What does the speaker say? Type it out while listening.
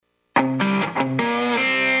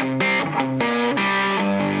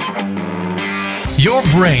Your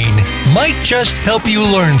brain might just help you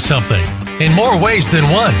learn something in more ways than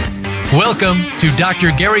one. Welcome to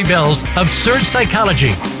Dr. Gary Bell's Absurd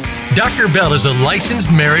Psychology. Dr. Bell is a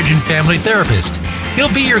licensed marriage and family therapist.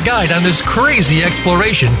 He'll be your guide on this crazy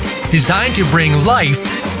exploration designed to bring life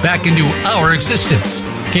back into our existence.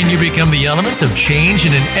 Can you become the element of change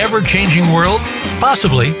in an ever-changing world?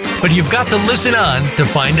 Possibly, but you've got to listen on to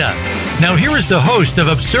find out. Now here is the host of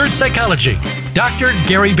Absurd Psychology, Dr.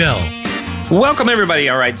 Gary Bell. Welcome, everybody.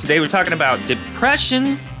 All right, today we're talking about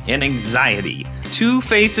depression and anxiety, two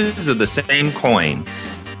faces of the same coin.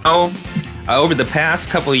 Over the past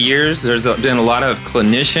couple of years, there's been a lot of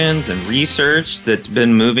clinicians and research that's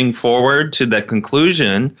been moving forward to the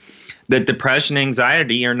conclusion that depression and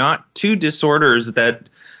anxiety are not two disorders that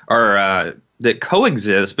are that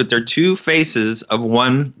coexist, but they're two faces of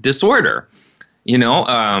one disorder.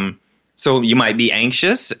 So you might be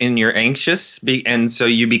anxious, and you're anxious, and so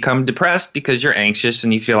you become depressed because you're anxious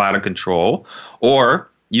and you feel out of control.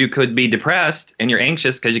 Or you could be depressed and you're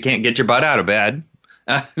anxious because you can't get your butt out of bed.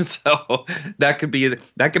 So that could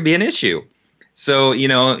be an issue. So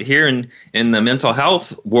here in the mental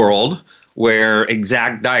health world, where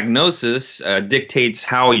exact diagnosis dictates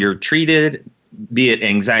how you're treated, be it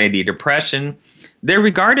anxiety, depression, they're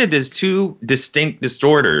regarded as two distinct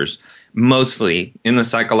disorders, mostly in the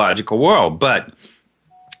psychological world. But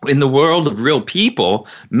in the world of real people,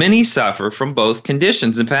 many suffer from both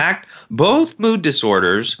conditions. In fact, both mood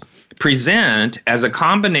disorders present as a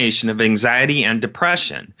combination of anxiety and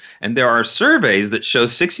depression. And there are surveys that show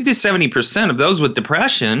 60 to 70% of those with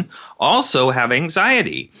depression also have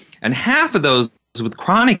anxiety. And half of those with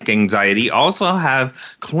chronic anxiety also have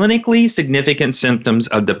clinically significant symptoms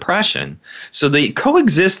of depression. So the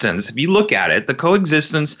coexistence, if you look at it, the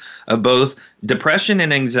coexistence of both depression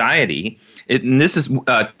and anxiety, and this is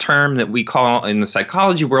a term that we call in the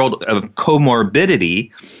psychology world of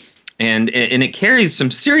comorbidity, and it carries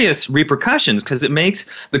some serious repercussions because it makes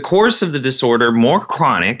the course of the disorder more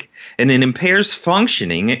chronic, and it impairs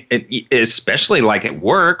functioning, especially like at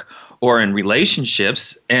work or in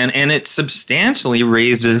relationships, and it substantially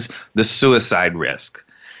raises the suicide risk.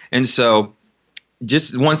 And so,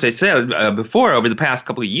 just once I said before, over the past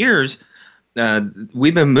couple of years,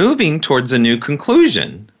 we've been moving towards a new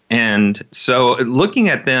conclusion. And so looking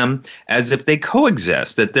at them as if they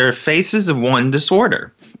coexist, that they're faces of one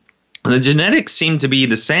disorder. The genetics seem to be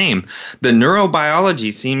the same. The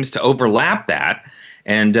neurobiology seems to overlap that.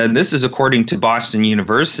 And this is according to Boston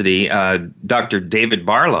University, Dr. David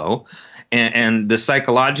Barlow, and the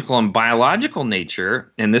psychological and biological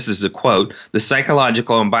nature, and this is a quote, the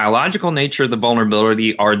psychological and biological nature of the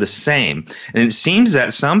vulnerability are the same. And it seems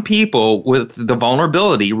that some people with the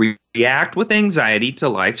vulnerability react with anxiety to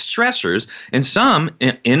life stressors, and some,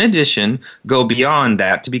 in addition, go beyond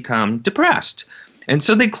that to become depressed. And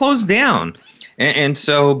so they close down. And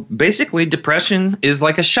so basically depression is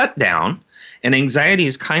like a shutdown. And anxiety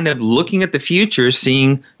is kind of looking at the future,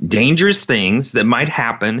 seeing dangerous things that might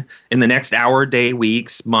happen in the next hour, day,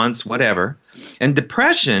 weeks, months, whatever. And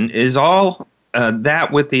depression is all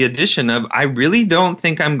that with the addition of, I really don't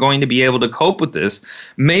think I'm going to be able to cope with this.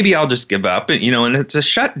 Maybe I'll just give up. And it's a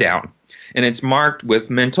shutdown. And it's marked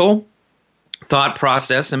with mental, thought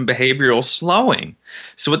process, and behavioral slowing.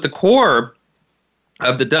 So at the core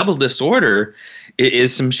of the double disorder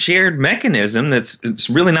is some shared mechanism it's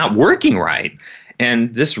really not working right.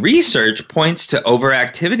 And this research points to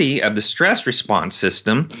overactivity of the stress response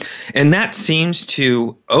system, and that seems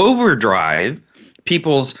to overdrive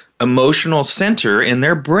people's emotional center in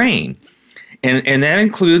their brain. And that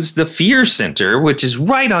includes the fear center, which is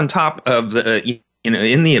right on top of the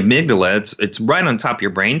in the amygdala, it's right on top of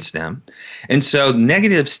your brainstem. And so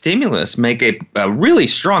negative stimulus make a really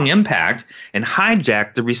strong impact and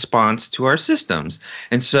hijack the response to our systems.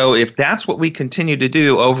 And so if that's what we continue to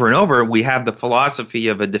do over and over, we have the philosophy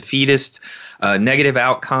of a defeatist negative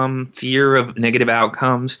outcome, fear of negative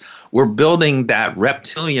outcomes. We're building that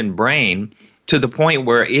reptilian brain to the point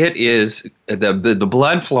where it is the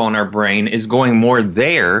blood flow in our brain is going more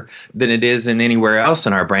there than it is in anywhere else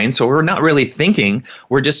in our brain. So we're not really thinking.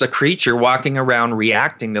 We're just a creature walking around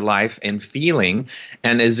reacting to life and feeling,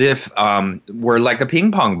 and as if we're like a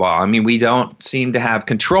ping pong ball. I mean, we don't seem to have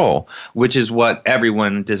control, which is what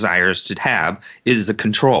everyone desires to have, is the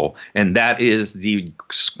control. And that is the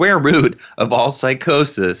square root of all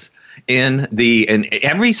psychosis. In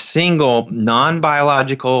every single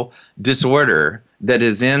non-biological disorder that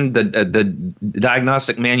is in the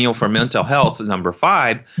Diagnostic Manual for Mental Health, number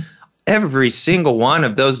 5, every single one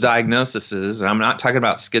of those diagnoses, and I'm not talking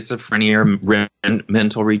about schizophrenia or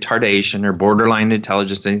mental retardation or borderline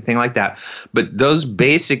intelligence, anything like that, but those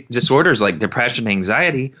basic disorders like depression,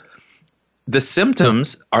 anxiety, the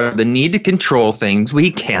symptoms are the need to control things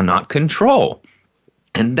we cannot control.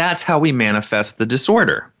 And that's how we manifest the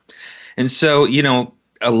disorder. And so,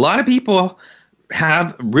 a lot of people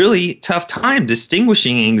have really tough time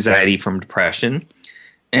distinguishing anxiety from depression.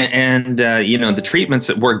 And the treatments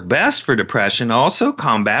that work best for depression also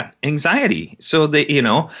combat anxiety. So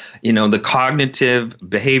the cognitive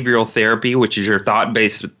behavioral therapy, which is your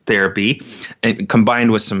thought-based therapy, and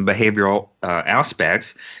combined with some behavioral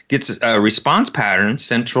aspects, gets a response pattern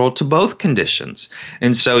central to both conditions.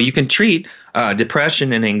 And so you can treat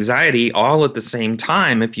depression and anxiety all at the same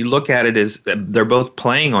time if you look at it as they're both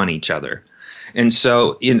playing on each other. And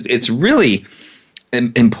so it's really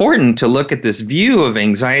important to look at this view of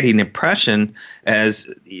anxiety and depression as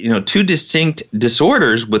two distinct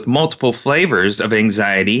disorders with multiple flavors of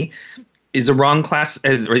anxiety is a wrong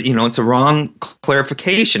it's a wrong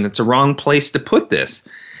clarification. It's a wrong place to put this.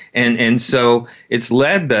 And so it's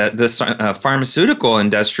led the pharmaceutical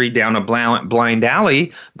industry down a blind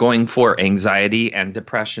alley, going for anxiety and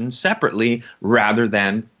depression separately rather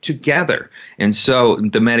than together. And so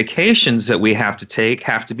the medications that we have to take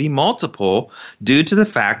have to be multiple due to the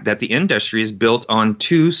fact that the industry is built on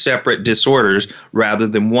two separate disorders rather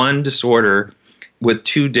than one disorder with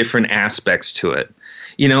two different aspects to it.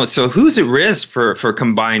 So who's at risk for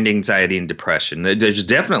combined anxiety and depression? There's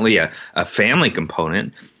definitely a family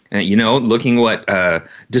component. Looking what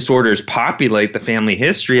disorders populate the family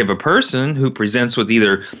history of a person who presents with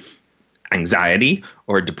either anxiety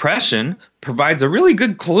or depression provides a really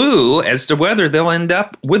good clue as to whether they'll end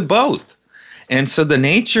up with both. And so the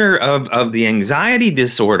nature of the anxiety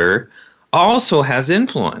disorder also has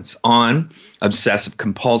influence on obsessive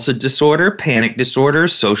compulsive disorder, panic disorder,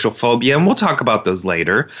 social phobia, and we'll talk about those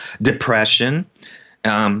later, depression.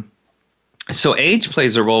 So age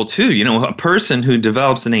plays a role too. A person who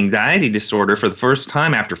develops an anxiety disorder for the first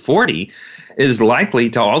time after 40 is likely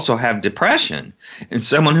to also have depression. And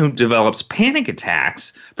someone who develops panic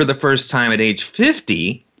attacks for the first time at age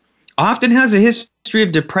 50 often has a history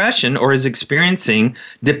of depression or is experiencing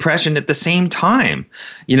depression at the same time.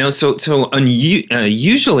 Usually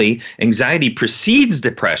anxiety precedes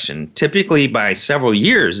depression, typically by several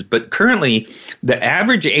years, but currently the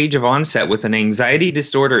average age of onset with an anxiety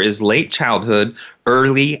disorder is late childhood,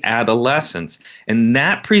 early adolescence, and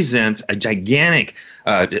that presents a gigantic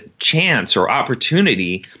chance or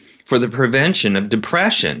opportunity for the prevention of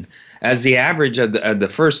depression, as the average of the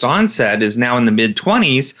first onset is now in the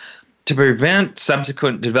mid-20s. To prevent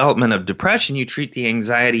subsequent development of depression, you treat the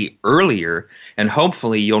anxiety earlier, and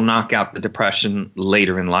hopefully you'll knock out the depression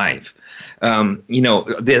later in life.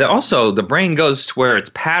 Also, the brain goes to where its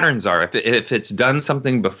patterns are. If it's done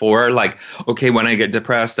something before, like, okay, when I get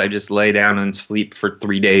depressed, I just lay down and sleep for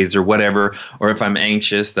 3 days or whatever, or if I'm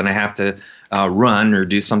anxious, then I have to run or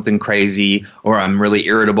do something crazy, or I'm really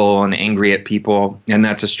irritable and angry at people, and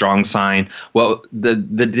that's a strong sign. Well, the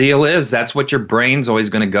deal is that's what your brain's always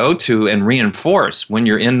going to go to and reinforce when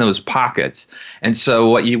you're in those pockets. And so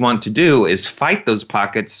what you want to do is fight those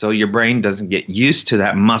pockets so your brain doesn't get used to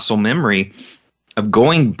that muscle memory of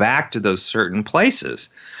going back to those certain places.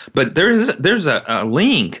 But there's a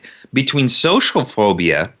link between social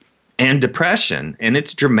phobia and depression, and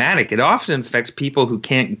it's dramatic. It often affects people who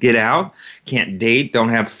can't get out, can't date, don't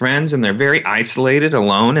have friends, and they're very isolated,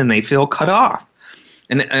 alone, and they feel cut off.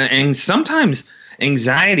 And sometimes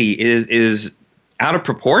anxiety is out of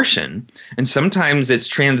proportion, and sometimes it's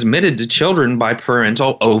transmitted to children by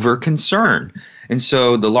parental over-concern. And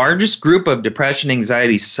so the largest group of depression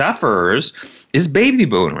anxiety sufferers is baby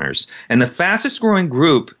boomers, and the fastest growing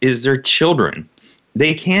group is their children.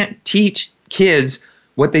 They can't teach kids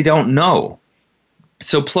what they don't know.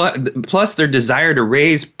 So plus their desire to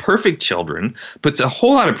raise perfect children puts a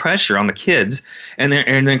whole lot of pressure on the kids, and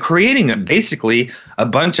they're creating basically a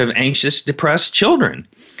bunch of anxious, depressed children.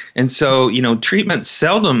 And so, treatment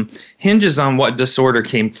seldom hinges on what disorder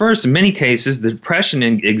came first. In many cases, the depression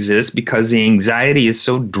exists because the anxiety is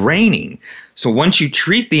so draining. So once you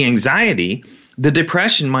treat the anxiety, the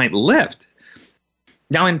depression might lift.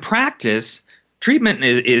 Now, in practice, treatment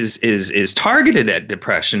is targeted at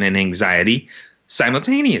depression and anxiety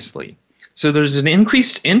simultaneously. So there's an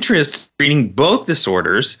increased interest in treating both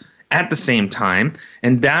disorders at the same time,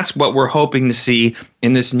 and that's what we're hoping to see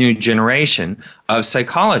in this new generation of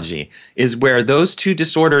psychology, is where those two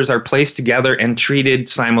disorders are placed together and treated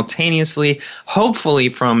simultaneously, hopefully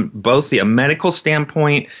from both a medical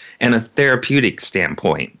standpoint and a therapeutic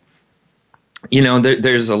standpoint.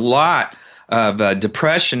 there's a lot of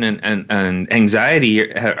depression and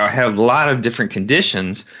anxiety have a lot of different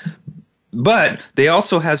conditions, but they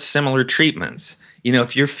also have similar treatments.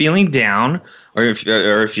 If you're feeling down or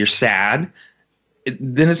if you're sad,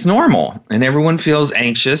 then it's normal, and everyone feels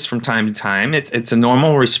anxious from time to time. It's a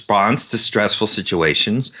normal response to stressful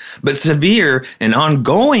situations, but severe and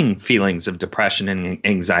ongoing feelings of depression and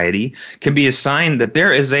anxiety can be a sign that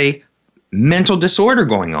there is a mental disorder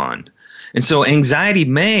going on. And so anxiety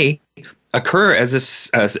may occur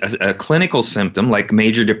as a clinical symptom like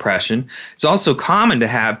major depression. It's also common to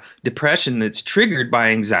have depression that's triggered by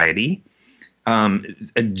anxiety.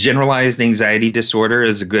 A generalized anxiety disorder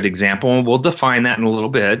is a good example, and we'll define that in a little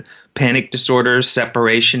bit. Panic disorder,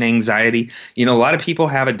 separation anxiety. A lot of people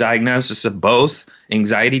have a diagnosis of both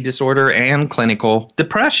anxiety disorder and clinical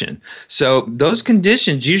depression. So those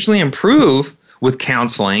conditions usually improve with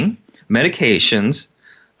counseling, medications,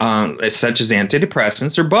 such as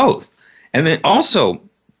antidepressants, or both. And then also,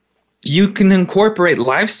 you can incorporate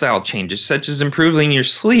lifestyle changes such as improving your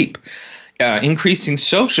sleep, increasing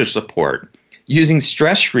social support, using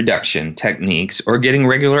stress reduction techniques, or getting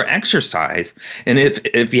regular exercise. And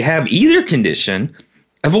if you have either condition,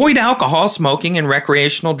 avoid alcohol, smoking, and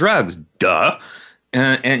recreational drugs. Duh.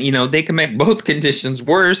 And they can make both conditions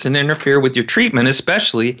worse and interfere with your treatment,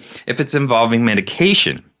 especially if it's involving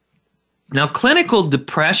medication. Now, clinical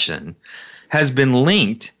depression has been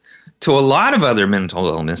linked to a lot of other mental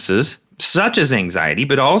illnesses, such as anxiety,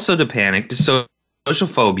 but also to panic, to social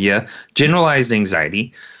phobia, generalized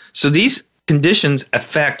anxiety. So these conditions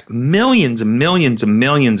affect millions and millions and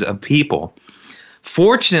millions of people.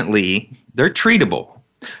 Fortunately, they're treatable.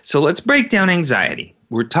 So let's break down anxiety.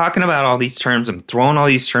 We're talking about all these terms. I'm throwing all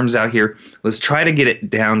these terms out here. Let's try to get it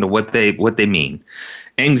down to what they mean.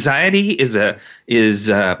 Anxiety is a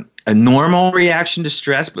normal reaction to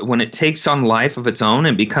stress, but when it takes on life of its own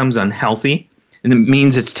and becomes unhealthy, and it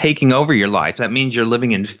means it's taking over your life. That means you're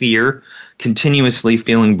living in fear, continuously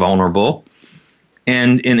feeling vulnerable.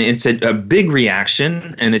 And it's a big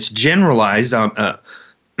reaction, and it's generalized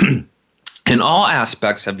in all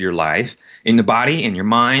aspects of your life, in the body, in your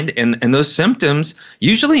mind. And those symptoms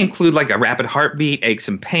usually include like a rapid heartbeat, aches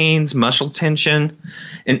and pains, muscle tension.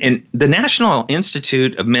 And the National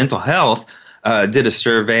Institute of Mental Health did a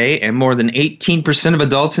survey, and more than 18% of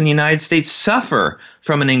adults in the United States suffer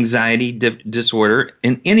from an anxiety disorder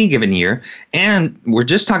in any given year. And we're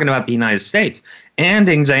just talking about the United States. And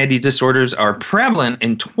anxiety disorders are prevalent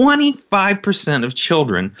in 25% of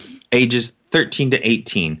children ages 13 to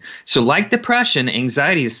 18. So like depression,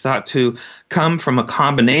 anxiety is thought to come from a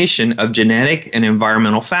combination of genetic and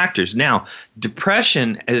environmental factors. Now,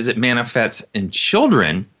 depression, as it manifests in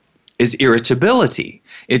children, is irritability.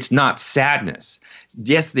 It's not sadness.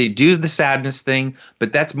 Yes, they do the sadness thing,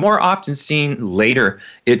 but that's more often seen later.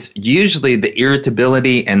 It's usually the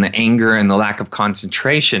irritability and the anger and the lack of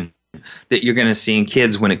concentration that you're going to see in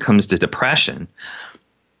kids when it comes to depression.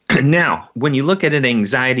 Now, when you look at an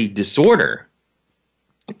anxiety disorder,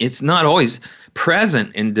 it's not always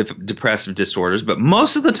present in depressive disorders, but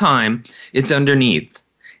most of the time it's underneath.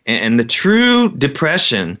 And the true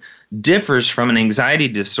depression differs from an anxiety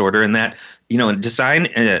disorder in that, an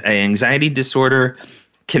anxiety disorder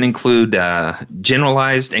can include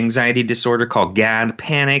generalized anxiety disorder called GAD,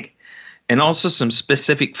 panic, and also some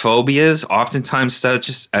specific phobias, oftentimes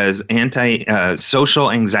such as anti-social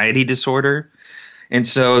anxiety disorder. And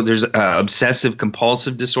so there's obsessive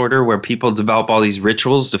compulsive disorder where people develop all these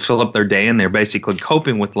rituals to fill up their day, and they're basically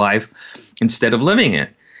coping with life instead of living it.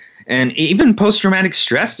 And even post-traumatic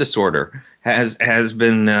stress disorder has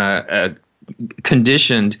been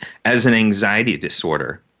conditioned as an anxiety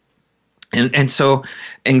disorder. And so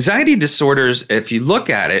anxiety disorders, if you look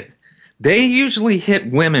at it, they usually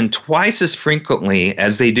hit women twice as frequently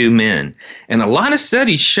as they do men. And a lot of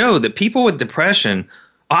studies show that people with depression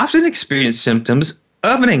often experience symptoms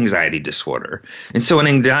of an anxiety disorder. And so an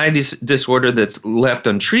anxiety disorder that's left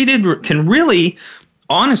untreated can really,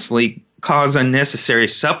 honestly, cause unnecessary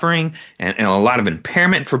suffering and a lot of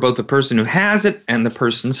impairment for both the person who has it and the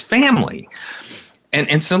person's family.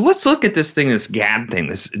 And so let's look at this thing, this GAD thing,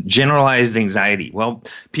 this generalized anxiety. Well,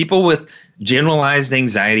 people with generalized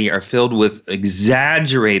anxiety are filled with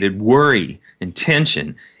exaggerated worry and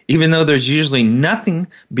tension, even though there's usually nothing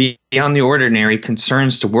beyond the ordinary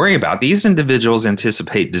concerns to worry about. These individuals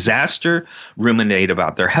anticipate disaster, ruminate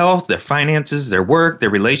about their health, their finances, their work, their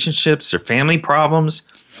relationships, their family problems.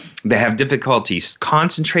 They have difficulties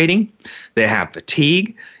concentrating. They have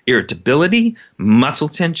fatigue, irritability, muscle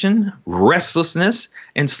tension, restlessness,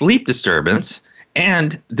 and sleep disturbance.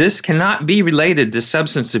 And this cannot be related to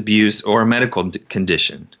substance abuse or a medical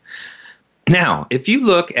condition. Now, if you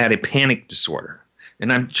look at a panic disorder,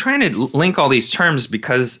 and I'm trying to link all these terms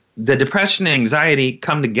because the depression and anxiety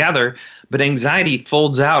come together, but anxiety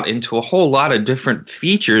folds out into a whole lot of different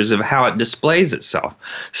features of how it displays itself.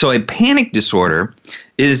 So a panic disorder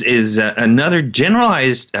is another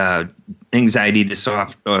generalized anxiety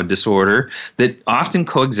disorder that often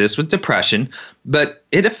coexists with depression, but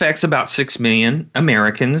it affects about 6 million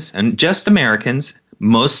Americans, and just Americans,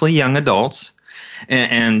 mostly young adults.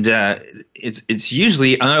 And it's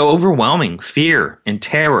usually overwhelming fear and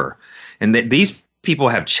terror. And these people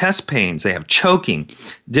have chest pains, they have choking,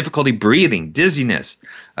 difficulty breathing, dizziness,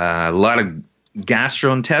 a lot of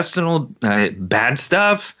gastrointestinal bad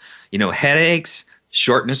stuff, headaches,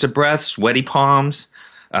 shortness of breath, sweaty palms,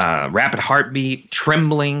 rapid heartbeat,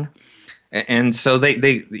 trembling. And so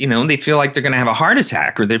they feel like they're going to have a heart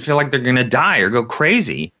attack, or they feel like they're going to die or go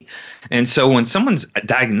crazy. And so when someone's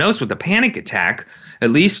diagnosed with a panic attack, at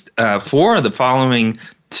least 4 of the following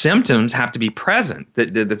symptoms have to be present.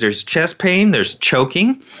 That there's chest pain, there's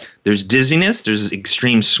choking, there's dizziness, there's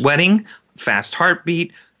extreme sweating, fast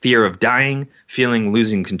heartbeat, fear of dying,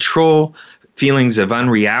 losing control, feelings of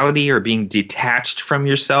unreality or being detached from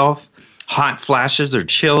yourself, hot flashes or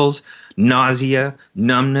chills, nausea,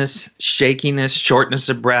 numbness, shakiness, shortness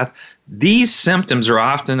of breath. These symptoms are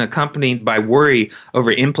often accompanied by worry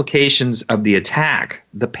over implications of the attack,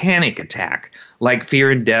 the panic attack, like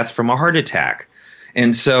fear and death from a heart attack.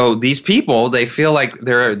 And so these people, they feel like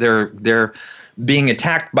they're being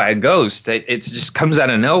attacked by a ghost. It just comes out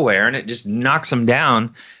of nowhere and it just knocks them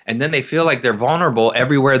down. And then they feel like they're vulnerable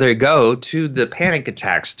everywhere they go to the panic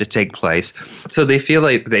attacks to take place. So they feel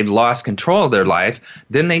like they've lost control of their life.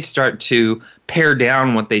 Then they start to pare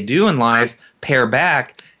down what they do in life, pare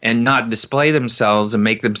back, and not display themselves and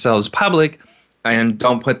make themselves public, and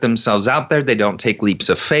don't put themselves out there. They don't take leaps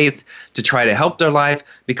of faith to try to help their life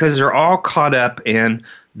because they're all caught up in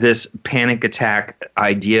this panic attack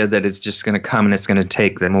idea that it's just going to come and it's going to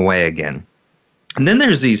take them away again. And then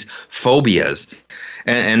there's these phobias.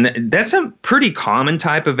 And that's a pretty common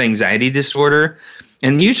type of anxiety disorder.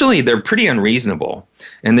 And usually they're pretty unreasonable.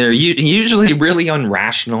 And they're usually really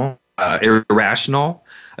irrational,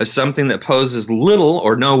 of something that poses little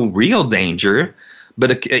or no real danger.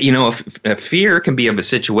 But, a fear can be of a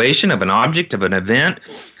situation, of an object, of an event.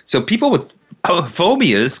 So people with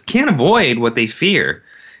phobias can't avoid what they fear.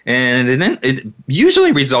 And it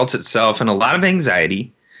usually results itself in a lot of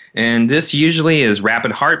anxiety. And this usually is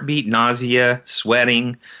rapid heartbeat, nausea,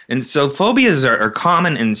 sweating. And so phobias are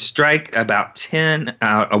common and strike about 1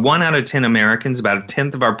 out of 10 Americans, about a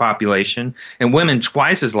tenth of our population, and women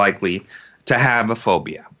twice as likely to have a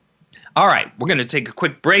phobia. All right, we're going to take a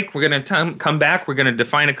quick break. We're going to come back. We're going to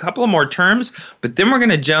define a couple of more terms, but then we're going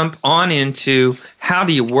to jump on into how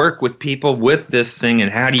do you work with people with this thing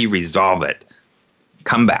and how do you resolve it.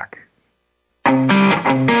 Come back.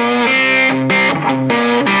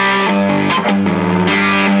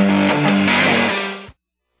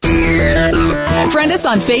 Friend us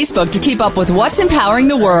on Facebook to keep up with what's empowering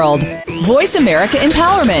the world. Voice America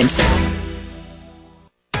Empowerment.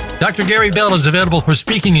 Dr. Gary Bell is available for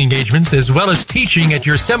speaking engagements as well as teaching at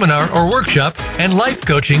your seminar or workshop and life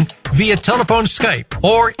coaching via telephone, Skype,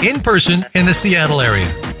 or in person in the Seattle area.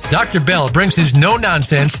 Dr. Bell brings his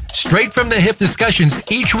no-nonsense, straight-from-the-hip discussions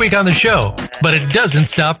each week on the show, but it doesn't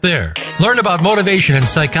stop there. Learn about motivation and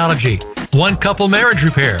psychology, one-couple marriage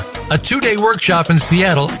repair, a 2-day workshop in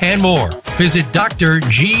Seattle, and more. Visit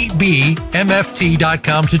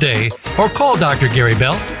drgbmft.com today or call Dr. Gary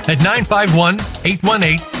Bell at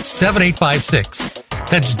 951-818-7856.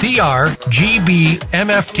 That's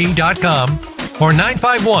drgbmft.com or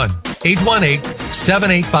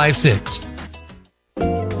 951-818-7856.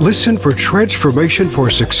 Listen for Transformation for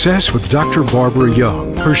Success with Dr. Barbara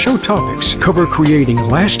Young. Her show topics cover creating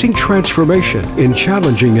lasting transformation in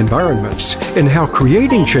challenging environments and how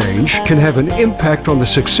creating change can have an impact on the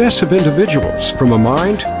success of individuals from a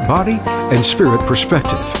mind, body, and spirit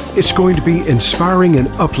perspective. It's going to be inspiring and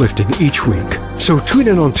uplifting each week. So tune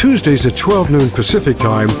in on Tuesdays at 12 noon Pacific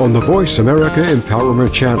Time on the Voice America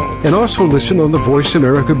Empowerment Channel, and also listen on the Voice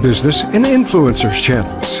America Business and Influencers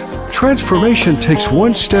channels. Transformation takes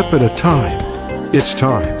one step at a time. It's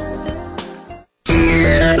time.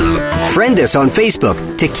 Friend us on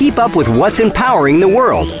Facebook to keep up with what's empowering the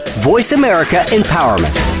world. Voice America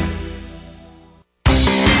Empowerment.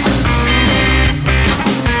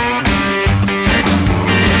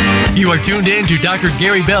 You are tuned in to Dr.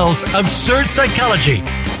 Gary Bell's Absurd Psychology.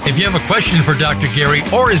 If you have a question for Dr. Gary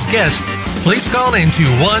or his guest, please call in to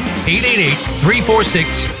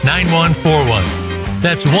 1-888-346-9141.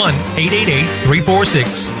 That's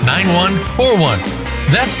 1-888-346-9141.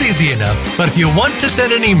 That's easy enough, but if you want to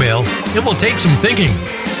send an email, it will take some thinking.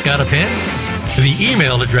 Got a pen? The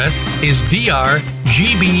email address is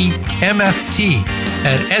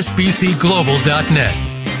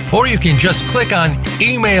drgbmft@sbcglobal.net. Or you can just click on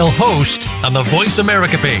Email Host on the Voice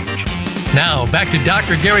America page. Now, back to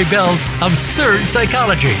Dr. Gary Bells of Surge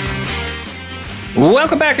Psychology.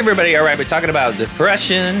 Welcome back, everybody. All right, we're talking about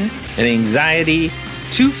depression and anxiety,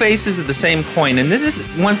 two faces of the same coin. And this is,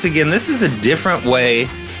 once again, this is a different way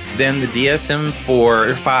than the DSM-4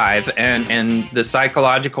 or 5 and the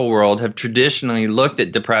psychological world have traditionally looked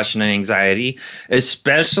at depression and anxiety,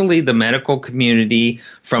 especially the medical community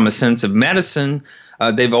from a sense of medicine.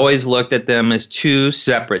 They've always looked at them as two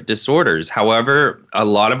separate disorders. However, a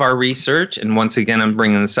lot of our research, and once again, I'm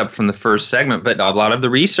bringing this up from the first segment, but a lot of the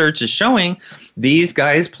research is showing these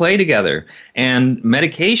guys play together. And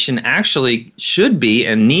medication actually should be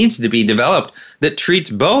and needs to be developed that treats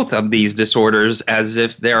both of these disorders as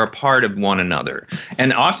if they're a part of one another.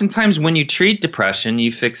 And oftentimes when you treat depression,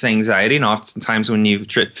 you fix anxiety. And oftentimes when you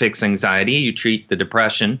fix anxiety, you treat the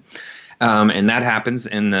depression. And that happens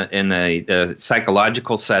in the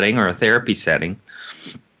psychological setting or a therapy setting.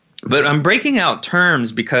 But I'm breaking out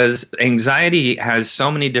terms because anxiety has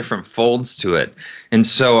so many different folds to it. And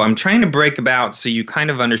so I'm trying to break about so you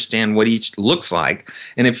kind of understand what each looks like.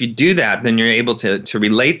 And if you do that, then you're able to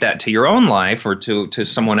relate that to your own life or to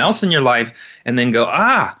someone else in your life and then go,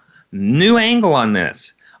 new angle on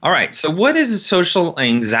this. All right, so what is a social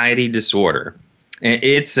anxiety disorder?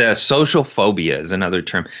 It's social phobia is another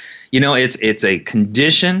term. You know, it's a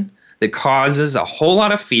condition that causes a whole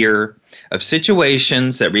lot of fear of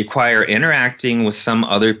situations that require interacting with some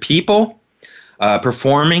other people,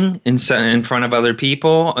 performing in front of other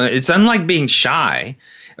people. It's unlike being shy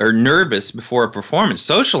or nervous before a performance.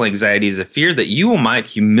 Social anxiety is a fear that you might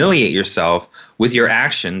humiliate yourself with your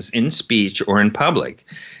actions in speech or in public.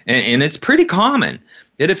 And it's pretty common.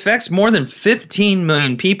 It affects more than 15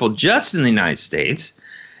 million people just in the United States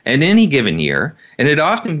at any given year, and it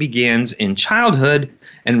often begins in childhood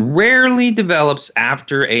and rarely develops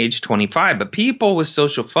after age 25. But people with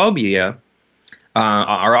social phobia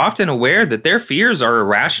are often aware that their fears are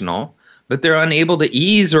irrational, but they're unable to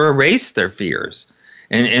ease or erase their fears.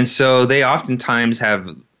 And so they oftentimes have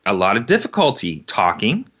a lot of difficulty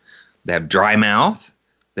talking. They have dry mouth.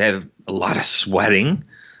 They have a lot of sweating,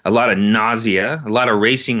 a lot of nausea, a lot of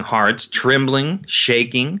racing hearts, trembling,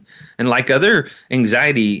 shaking. And like other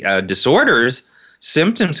anxiety disorders,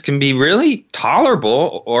 symptoms can be really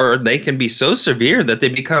tolerable, or they can be so severe that they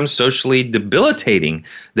become socially debilitating.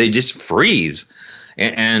 They just freeze.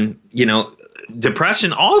 And you know,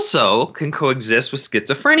 depression also can coexist with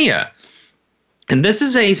schizophrenia. And this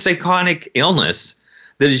is a psychotic illness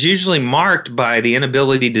that is usually marked by the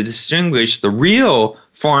inability to distinguish the real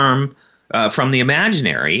form from the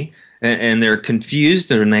imaginary, and they're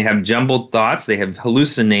confused and they have jumbled thoughts, they have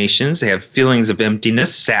hallucinations, they have feelings of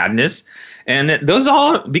emptiness, sadness, and those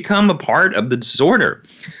all become a part of the disorder.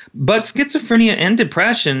 But schizophrenia and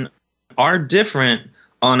depression are different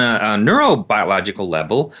on a neurobiological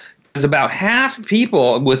level, because about half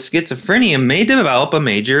people with schizophrenia may develop a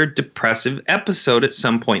major depressive episode at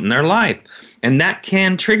some point in their life, and that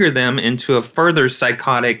can trigger them into a further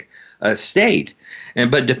psychotic state.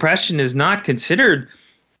 But depression is not considered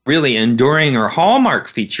really enduring or hallmark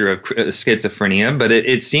feature of schizophrenia, but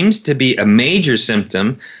it seems to be a major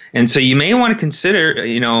symptom. And so you may want to consider,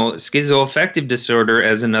 schizoaffective disorder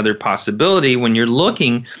as another possibility when you're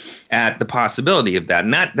looking at the possibility of that.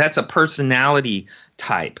 And that's a personality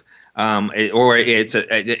type.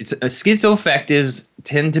 Schizoaffectives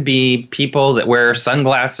tend to be people that wear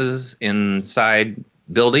sunglasses inside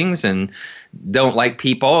buildings and don't like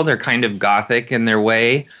people. They're kind of gothic in their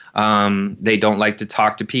way. They don't like to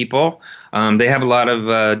talk to people. They have a lot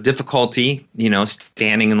of difficulty,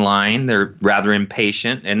 standing in line. They're rather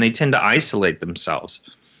impatient, and they tend to isolate themselves.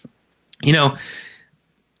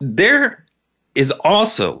 There is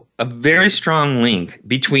also a very strong link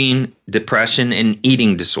between depression and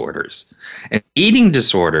eating disorders. And eating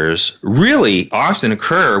disorders really often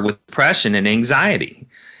occur with depression and anxiety.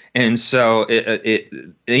 And so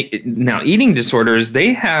now eating disorders,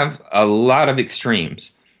 they have a lot of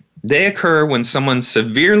extremes. They occur when someone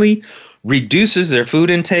severely reduces their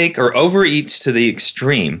food intake or overeats to the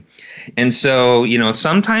extreme. And so,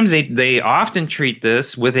 sometimes they often treat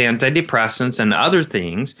this with antidepressants and other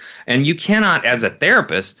things. And you cannot, as a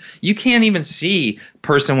therapist, you can't even see a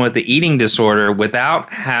person with the eating disorder without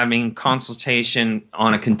having consultation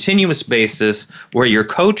on a continuous basis where you're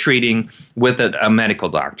co-treating with a medical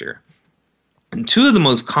doctor. And two of the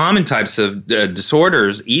most common types of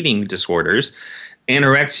disorders, eating disorders,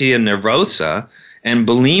 anorexia nervosa and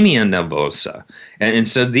bulimia nervosa. And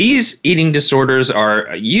so these eating disorders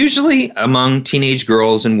are usually among teenage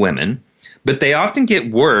girls and women, but they often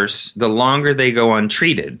get worse the longer they go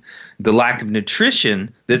untreated. The lack of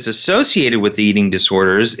nutrition that's associated with the eating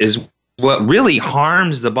disorders is what really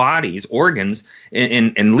harms the body's organs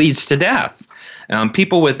and leads to death.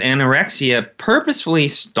 People with anorexia purposefully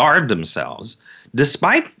starve themselves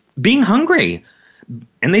despite being hungry.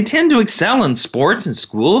 And they tend to excel in sports and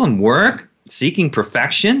school and work, seeking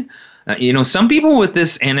perfection. Some people with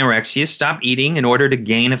this anorexia stop eating in order to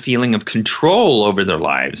gain a feeling of control over their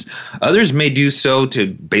lives. Others may do so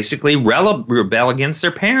to basically rebel against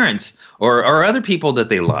their parents or other people that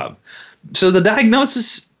they love. So the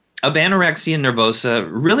diagnosis of anorexia nervosa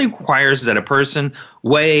really requires that a person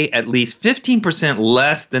weigh at least 15%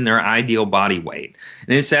 less than their ideal body weight.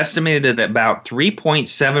 And it's estimated that about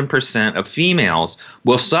 3.7% of females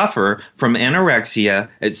will suffer from anorexia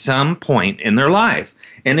at some point in their life.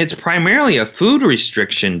 And it's primarily a food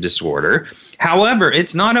restriction disorder. However,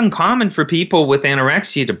 it's not uncommon for people with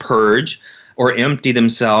anorexia to purge or empty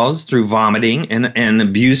themselves through vomiting and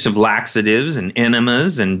abuse of laxatives and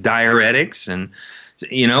enemas and diuretics. And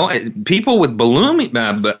people with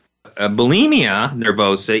bulimia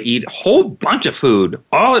nervosa eat a whole bunch of food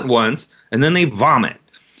all at once, and then they vomit.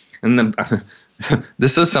 And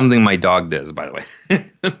this is something my dog does, by the way.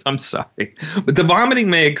 I'm sorry. But the vomiting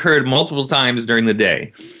may occur multiple times during the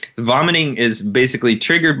day. The vomiting is basically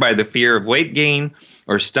triggered by the fear of weight gain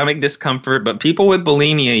or stomach discomfort. But people with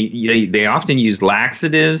bulimia, they often use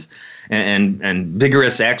laxatives and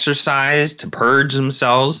vigorous exercise to purge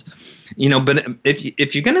themselves. But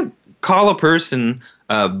if you're going to call a person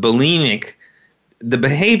bulimic, the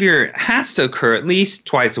behavior has to occur at least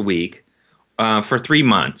twice a week for 3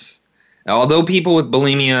 months. Although people with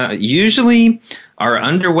bulimia usually are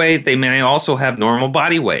underweight, they may also have normal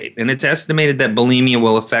body weight. And it's estimated that bulimia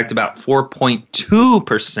will affect about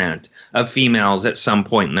 4.2% of females at some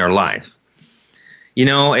point in their life.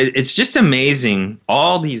 It's just amazing,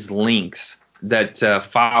 all these links that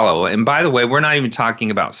follow. And by the way, we're not even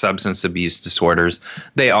talking about substance abuse disorders.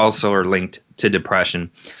 They also are linked to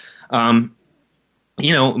depression.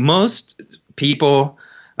 Most people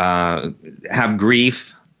have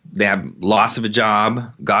grief. They have loss of a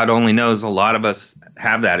job. God only knows a lot of us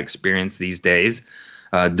have that experience these days.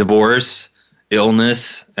 Divorce,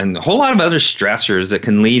 illness, and a whole lot of other stressors that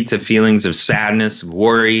can lead to feelings of sadness,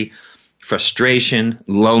 worry, frustration,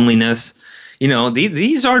 loneliness.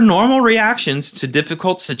 These are normal reactions to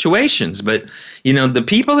difficult situations. But, the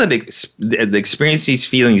people that experience these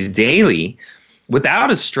feelings daily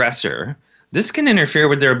without a stressor, this can interfere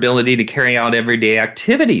with their ability to carry out everyday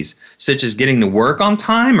activities, such as getting to work on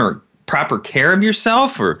time or proper care of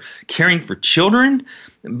yourself or caring for children.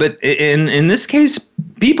 But in this case,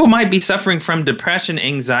 people might be suffering from depression,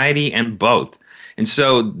 anxiety, and both. And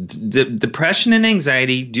so depression and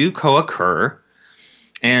anxiety do co-occur.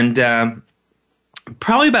 And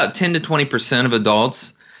probably about 10 to 20% of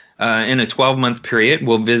adults in a 12-month period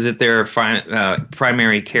will visit their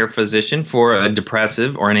primary care physician for a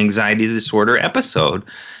depressive or an anxiety disorder episode.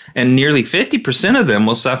 And nearly 50% of them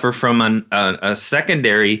will suffer from a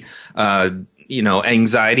secondary,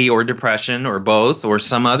 anxiety or depression or both, or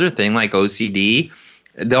some other thing like OCD.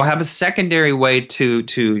 They'll have a secondary way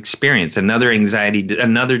to experience another anxiety,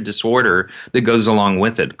 another disorder that goes along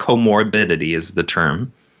with it. Comorbidity is the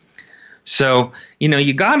term. So,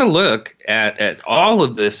 you got to look at all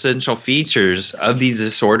of the essential features of these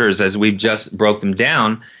disorders as we've just broke them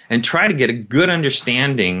down and try to get a good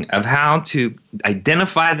understanding of how to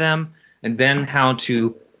identify them and then how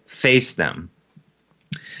to face them.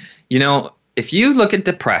 If you look at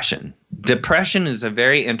depression is a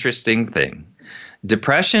very interesting thing.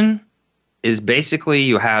 Depression is basically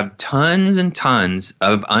you have tons and tons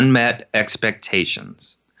of unmet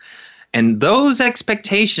expectations. And those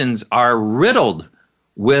expectations are riddled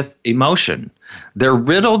with emotion. They're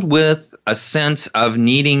riddled with a sense of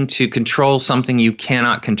needing to control something you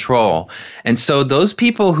cannot control. And so those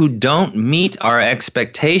people who don't meet our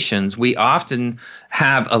expectations, we often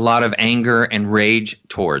have a lot of anger and rage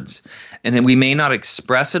towards. And then we may not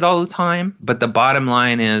express it all the time, but the bottom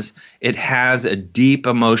line is it has a deep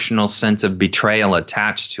emotional sense of betrayal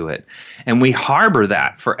attached to it. And we harbor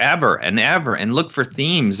that forever and ever and look for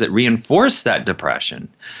themes that reinforce that depression.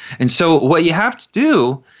 And so what you have to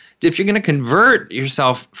do, if you're going to convert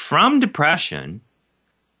yourself from depression,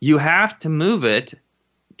 you have to move it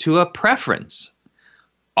to a preference.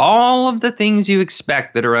 All of the things you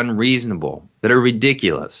expect that are unreasonable, that are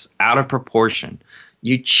ridiculous, out of proportion,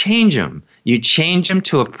 you change them. You change them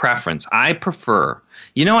to a preference. I prefer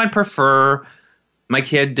my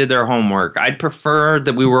kid did their homework. I'd prefer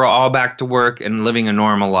that we were all back to work and living a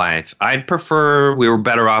normal life. I'd prefer we were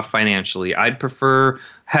better off financially. I'd prefer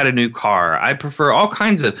had a new car. I'd prefer all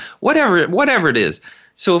kinds of whatever it is.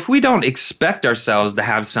 So if we don't expect ourselves to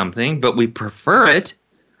have something, but we prefer it,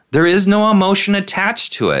 there is no emotion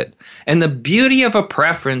attached to it. And the beauty of a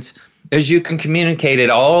preference is you can communicate it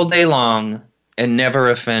all day long and never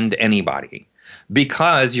offend anybody,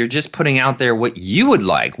 because you're just putting out there what you would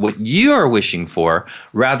like, what you are wishing for,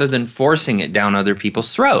 rather than forcing it down other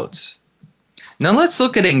people's throats. Now let's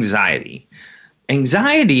look at anxiety.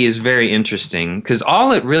 Anxiety is very interesting because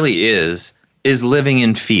all it really is living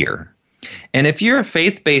in fear. And if you're a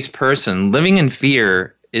faith-based person, living in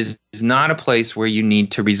fear is not a place where you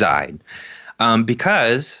need to reside,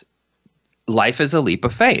 because life is a leap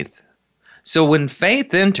of faith. So when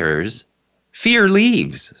faith enters, fear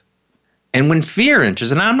leaves. And when fear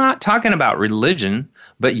enters, and I'm not talking about religion,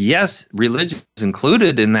 but yes, religion is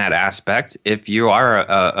included in that aspect if you are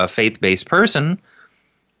a faith-based person.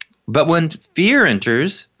 But when fear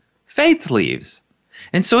enters, faith leaves.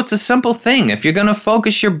 And so it's a simple thing. If you're going to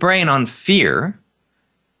focus your brain on fear,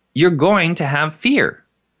 you're going to have fear.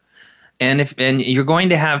 And you're going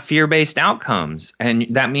to have fear-based outcomes. And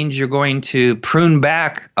that means you're going to prune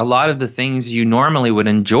back a lot of the things you normally would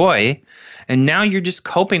enjoy. And now you're just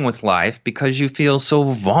coping with life because you feel so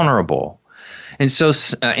vulnerable. And so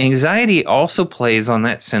anxiety also plays on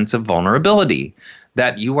that sense of vulnerability,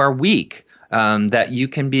 that you are weak, that you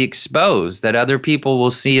can be exposed, that other people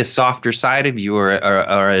will see a softer side of you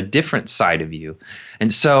or a different side of you.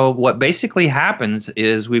 And so what basically happens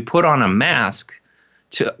is we put on a mask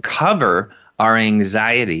to cover our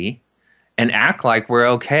anxiety and act like we're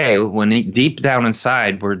okay when deep down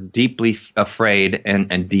inside we're deeply afraid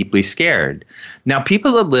and deeply scared. Now,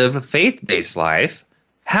 people that live a faith-based life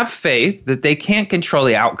have faith that they can't control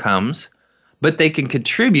the outcomes, but they can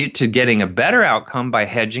contribute to getting a better outcome by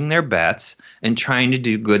hedging their bets and trying to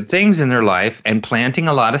do good things in their life and planting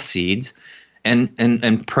a lot of seeds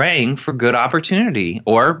and praying for good opportunity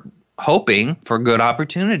or hoping for good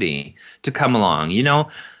opportunity to come along. You know,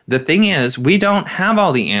 the thing is, we don't have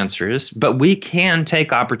all the answers, but we can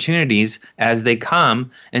take opportunities as they come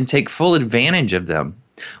and take full advantage of them.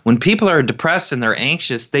 When people are depressed and they're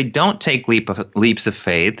anxious, they don't take leaps of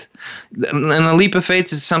faith. And a leap of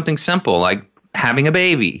faith is something simple, like having a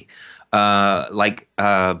baby, getting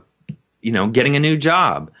a new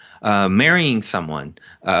job, marrying someone,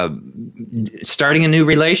 starting a new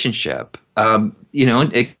relationship.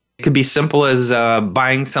 It could be simple as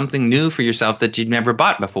buying something new for yourself that you'd never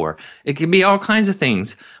bought before. It could be all kinds of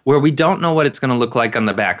things where we don't know what it's going to look like on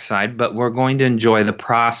the backside, but we're going to enjoy the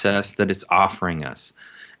process that it's offering us.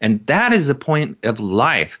 And that is the point of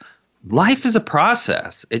life. Life is a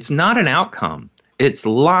process. It's not an outcome. It's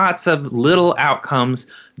lots of little outcomes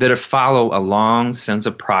that follow a long sense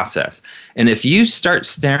of process. And if you start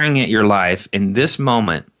staring at your life in this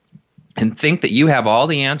moment and think that you have all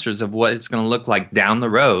the answers of what it's going to look like down the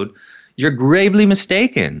road, you're gravely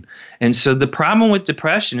mistaken. And so the problem with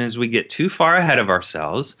depression is we get too far ahead of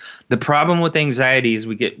ourselves. The problem with anxiety is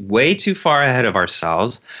we get way too far ahead of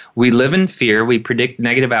ourselves. We live in fear, we predict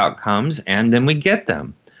negative outcomes, and then we get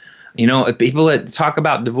them. You know, people that talk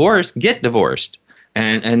about divorce get divorced.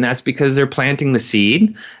 And that's because they're planting the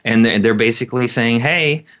seed, and they're basically saying,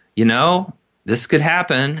 hey, you know, this could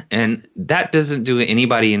happen, and that doesn't do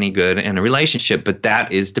anybody any good in a relationship, but that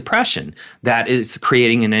is depression. That is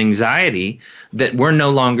creating an anxiety that we're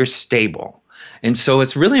no longer stable. And so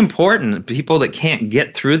it's really important, people that can't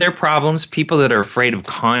get through their problems, people that are afraid of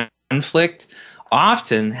conflict,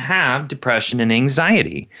 often have depression and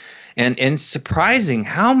anxiety. And it's surprising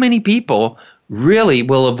how many people really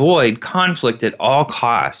will avoid conflict at all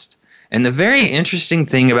costs. And the very interesting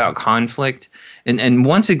thing about conflict, and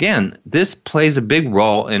once again, this plays a big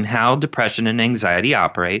role in how depression and anxiety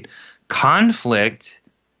operate. Conflict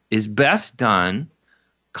is best done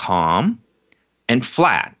calm and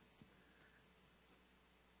flat.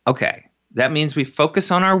 Okay, that means we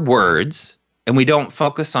focus on our words, and we don't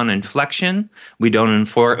focus on inflection. We don't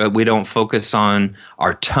focus on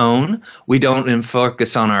our tone. We don't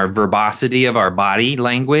focus on our verbosity of our body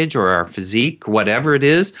language or our physique, whatever it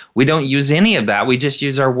is. We don't use any of that. We just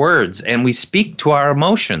use our words, and we speak to our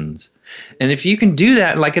emotions. And if you can do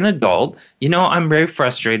that like an adult, you know, I'm very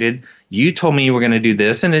frustrated. You told me you were going to do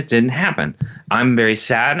this, and it didn't happen. I'm very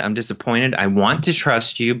sad. I'm disappointed. I want to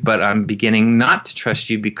trust you, but I'm beginning not to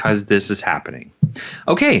trust you because this is happening.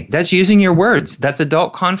 Okay, that's using your words. That's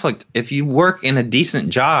adult conflict. If you work in a decent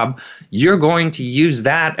job, you're going to use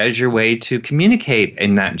that as your way to communicate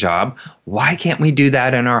in that job. Why can't we do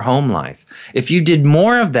that in our home life? If you did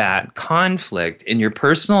more of that conflict in your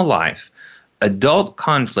personal life, adult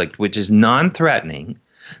conflict, which is non-threatening,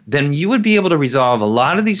 then you would be able to resolve a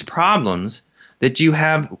lot of these problems that you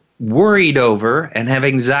have worried over and have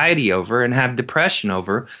anxiety over and have depression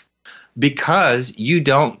over, because you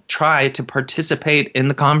don't try to participate in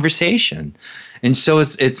the conversation. And so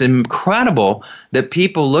it's incredible that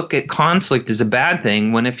people look at conflict as a bad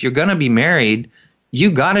thing, when if you're going to be married,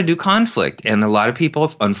 you got to do conflict. And a lot of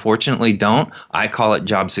people, unfortunately, don't. I call it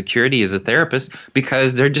job security as a therapist,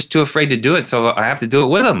 because they're just too afraid to do it. So I have to do it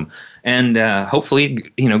with them. And hopefully,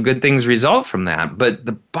 good things result from that. But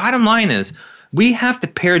the bottom line is, we have to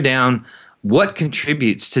pare down what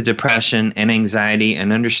contributes to depression and anxiety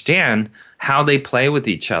and understand how they play with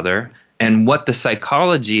each other and what the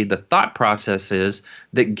psychology, the thought process is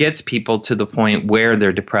that gets people to the point where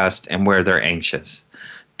they're depressed and where they're anxious.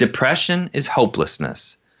 Depression is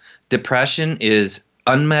hopelessness. Depression is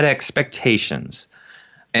unmet expectations.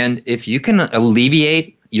 And if you can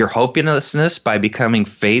alleviate your hopelessness by becoming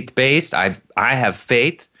faith-based, I have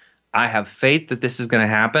faith. I have faith that this is going to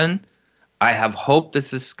happen. I have hope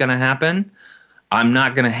this is going to happen. I'm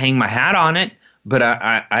not going to hang my hat on it, but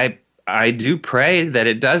I do pray that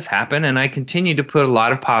it does happen, and I continue to put a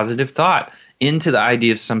lot of positive thought into the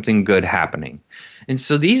idea of something good happening. And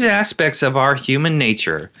so these aspects of our human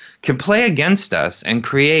nature can play against us and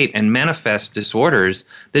create and manifest disorders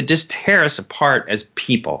that just tear us apart as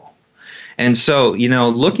people. And so,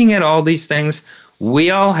 looking at all these things, we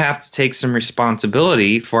all have to take some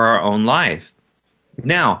responsibility for our own life.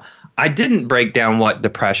 Now, I didn't break down what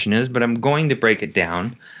depression is, but I'm going to break it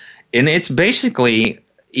down. And it's basically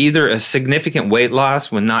either a significant weight loss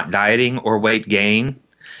when not dieting or weight gain.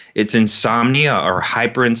 It's insomnia or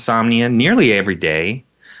hyperinsomnia nearly every day.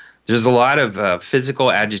 There's a lot of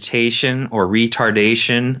physical agitation or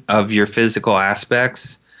retardation of your physical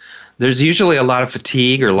aspects. There's usually a lot of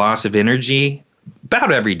fatigue or loss of energy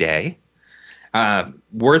about every day.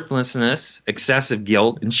 Worthlessness, excessive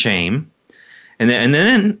guilt, and shame. And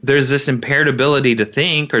then there's this impaired ability to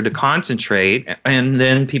think or to concentrate, and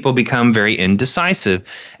then people become very indecisive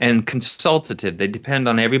and consultative. They depend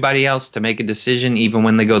on everybody else to make a decision, even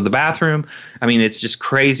when they go to the bathroom. I mean, it's just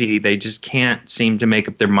crazy. They just can't seem to make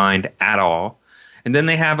up their mind at all. And then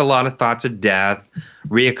they have a lot of thoughts of death,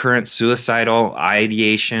 reoccurrent suicidal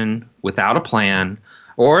ideation without a plan,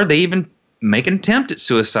 or they even make an attempt at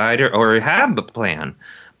suicide or have a plan.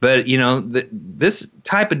 But, this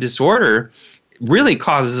type of disorder really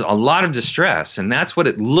causes a lot of distress, and that's what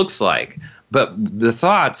it looks like. But the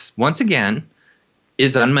thoughts, once again,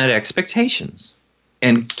 is unmet expectations.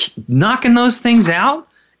 And knocking those things out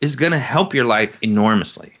is going to help your life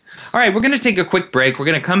enormously. All right, we're going to take a quick break. We're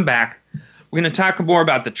going to come back. We're going to talk more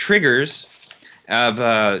about the triggers of,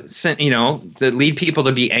 that lead people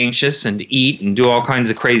to be anxious and to eat and do all kinds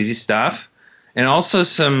of crazy stuff. And also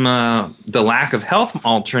the lack of health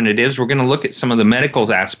alternatives. We're going to look at some of the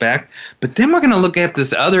medical aspect, but then we're going to look at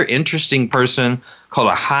this other interesting person called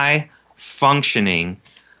a high-functioning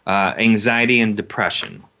anxiety and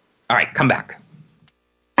depression. All right, come back.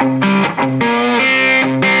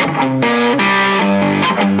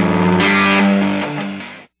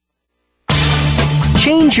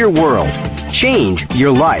 Change your world. Change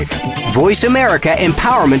your life.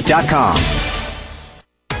 VoiceAmericaEmpowerment.com.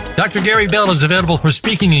 Dr. Gary Bell is available for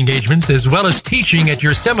speaking engagements as well as teaching at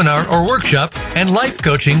your seminar or workshop and life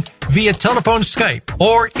coaching via telephone, Skype,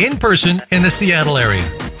 or in person in the Seattle area.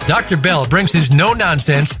 Dr. Bell brings his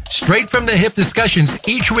no-nonsense, straight-from-the-hip discussions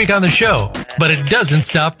each week on the show, but it doesn't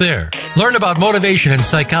stop there. Learn about motivation and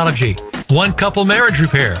psychology, one-couple marriage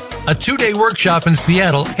repair, a 2-day workshop in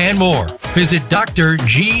Seattle, and more. Visit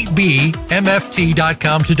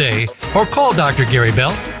drgbmft.com today or call Dr. Gary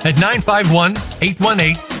Bell at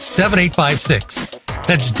 951-818-7856.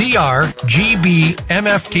 That's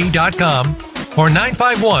drgbmft.com or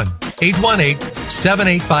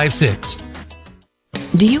 951-818-7856.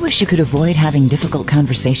 Do you wish you could avoid having difficult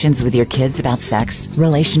conversations with your kids about sex,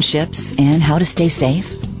 relationships, and how to stay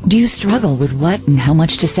safe? Do you struggle with what and how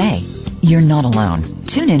much to say? You're not alone.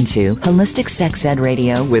 Tune into Holistic Sex Ed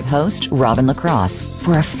Radio with host Robin LaCrosse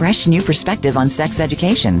for a fresh new perspective on sex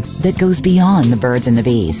education that goes beyond the birds and the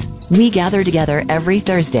bees. We gather together every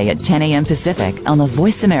Thursday at 10 a.m. Pacific on the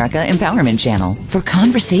Voice America Empowerment Channel for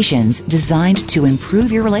conversations designed to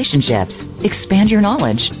improve your relationships, expand your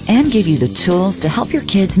knowledge, and give you the tools to help your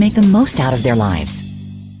kids make the most out of their lives.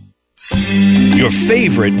 Your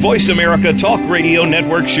favorite Voice America Talk Radio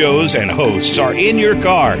Network shows and hosts are in your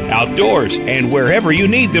car, outdoors, and wherever you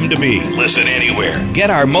need them to be. Listen anywhere. Get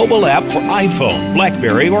our mobile app for iPhone,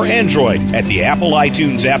 BlackBerry, or Android at the Apple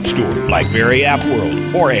iTunes App Store, BlackBerry App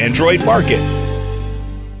World, or Android Market.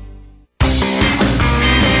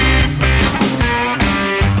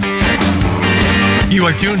 You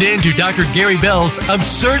are tuned in to Dr. Gary Bell's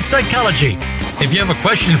Absurd Psychology. If you have a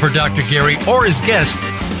question for Dr. Gary or his guest,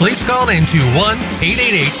 please call in to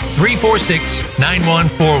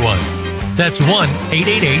 1-888-346-9141. That's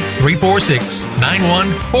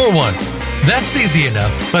 1-888-346-9141. That's easy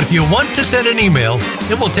enough, but if you want to send an email,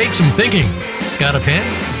 it will take some thinking. Got a pen?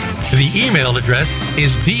 The email address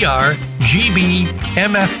is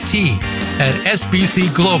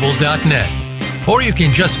drgbmft@sbcglobal.net. Or you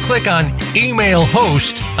can just click on Email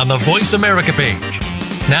Host on the Voice America page.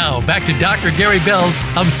 Now, back to Dr. Gary Bell's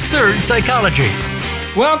Absurd Psychology.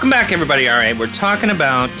 Welcome back, everybody. All right, we're talking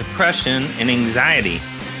about depression and anxiety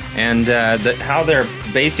and how they're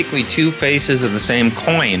basically two faces of the same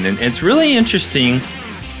coin. And it's really interesting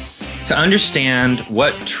to understand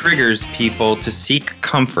what triggers people to seek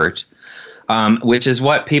comfort, which is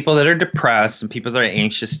what people that are depressed and people that are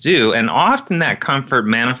anxious do. And often that comfort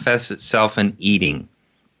manifests itself in eating.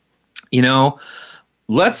 You know,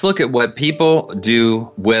 let's look at what people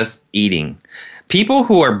do with eating. People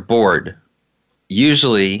who are bored,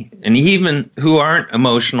 usually, and even who aren't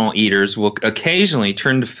emotional eaters, will occasionally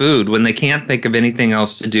turn to food when they can't think of anything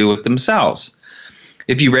else to do with themselves.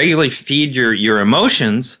 If you regularly feed your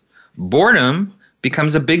emotions, boredom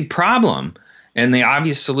becomes a big problem. And the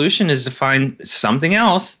obvious solution is to find something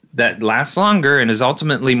else that lasts longer and is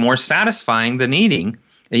ultimately more satisfying than eating.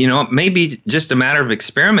 You know, it may be just a matter of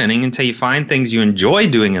experimenting until you find things you enjoy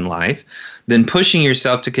doing in life, then pushing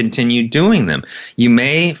yourself to continue doing them. You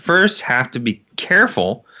may first have to be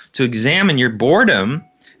careful to examine your boredom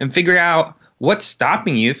and figure out what's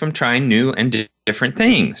stopping you from trying new and different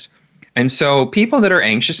things. And so people that are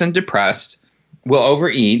anxious and depressed will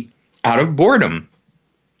overeat out of boredom.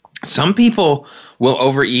 Some people will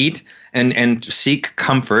overeat and seek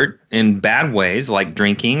comfort in bad ways like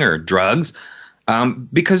drinking or drugs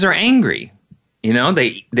because they're angry. You know,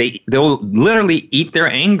 they'll literally eat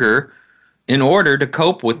their anger in order to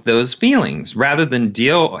cope with those feelings. Rather than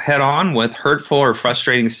deal head on with hurtful or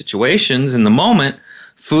frustrating situations in the moment,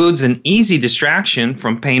 food's an easy distraction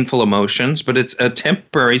from painful emotions, but it's a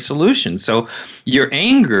temporary solution. So your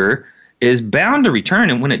anger is bound to return,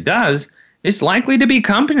 and when it does, it's likely to be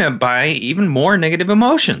accompanied by even more negative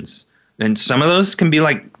emotions. And some of those can be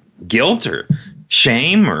like guilt or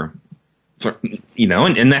shame or, you know,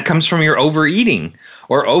 and that comes from your overeating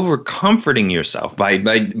or over comforting yourself by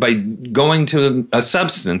going to a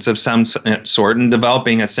substance of some sort and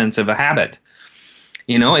developing a sense of a habit.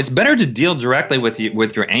 You know, it's better to deal directly with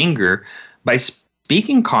your anger by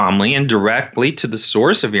speaking calmly and directly to the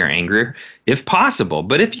source of your anger if possible.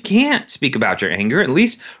 But if you can't speak about your anger, at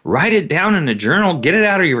least write it down in a journal, get it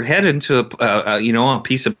out of your head into a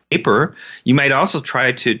piece of paper. You might also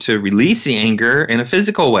try to release the anger in a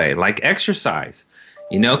physical way, like exercise.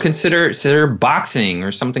 You know, consider boxing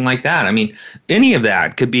or something like that. I mean, any of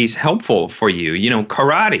that could be helpful for you. You know,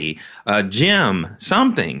 karate, gym,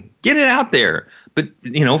 something. Get it out there. But,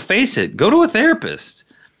 you know, face it. Go to a therapist.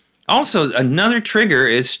 Also, another trigger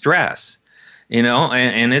is stress, you know,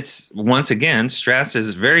 and it's, once again, stress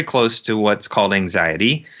is very close to what's called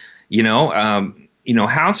anxiety. You know,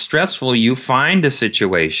 how stressful you find a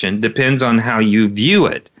situation depends on how you view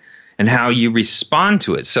it and how you respond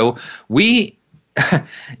to it. So we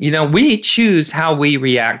choose how we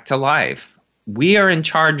react to life. We are in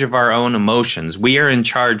charge of our own emotions. We are in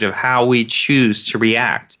charge of how we choose to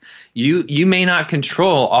react. You may not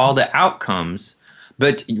control all the outcomes,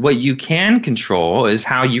 but what you can control is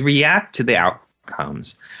how you react to the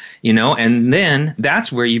outcomes, you know, and then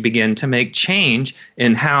that's where you begin to make change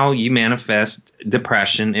in how you manifest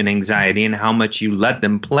depression and anxiety and how much you let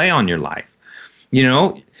them play on your life. You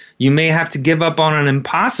know, you may have to give up on an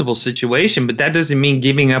impossible situation, but that doesn't mean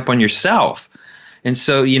giving up on yourself. And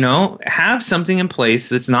so, you know, have something in place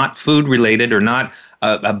that's not food related or not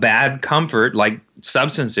a bad comfort like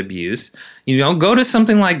substance abuse. You know, go to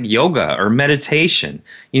something like yoga or meditation.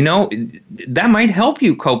 You know, that might help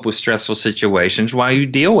you cope with stressful situations while you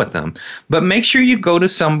deal with them. But make sure you go to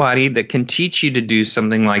somebody that can teach you to do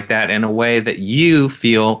something like that in a way that you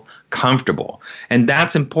feel comfortable. And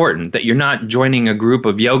that's important, that you're not joining a group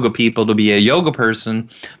of yoga people to be a yoga person,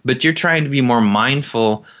 but you're trying to be more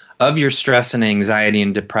mindful of your stress and anxiety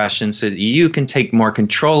and depression so that you can take more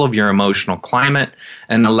control of your emotional climate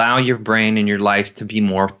and allow your brain and your life to be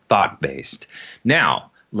more thought-based.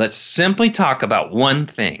 Now, let's simply talk about one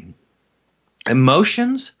thing.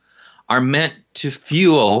 Emotions are meant to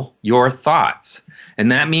fuel your thoughts.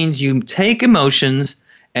 And that means you take emotions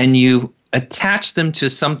and you attach them to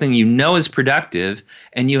something you know is productive,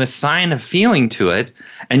 and you assign a feeling to it,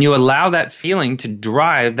 and you allow that feeling to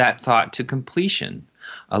drive that thought to completion.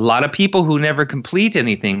 A lot of people who never complete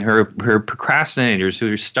anything, who are procrastinators,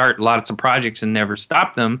 who start lots of projects and never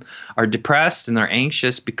stop them, are depressed and they're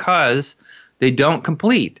anxious because they don't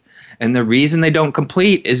complete. And the reason they don't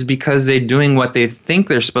complete is because they're doing what they think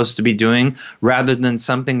they're supposed to be doing rather than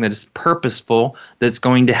something that is purposeful, that's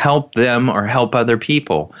going to help them or help other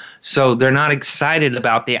people. So they're not excited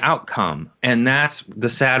about the outcome. And that's the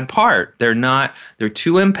sad part. They're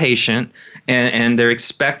too impatient, and they're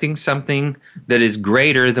expecting something that is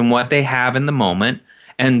greater than what they have in the moment.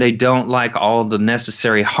 And they don't like all the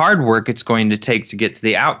necessary hard work it's going to take to get to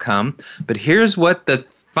the outcome. But here's what the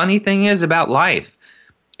funny thing is about life.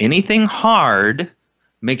 Anything hard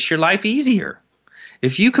makes your life easier.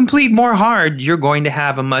 If you complete more hard, you're going to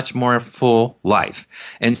have a much more full life.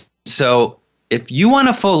 And so if you want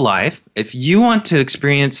a full life, if you want to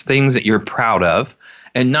experience things that you're proud of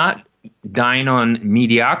and not dine on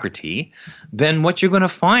mediocrity, then what you're going to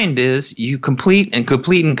find is you complete and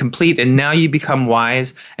complete and complete, and now you become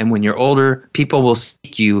wise. And when you're older, people will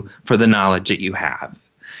seek you for the knowledge that you have.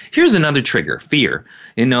 Here's another trigger, fear.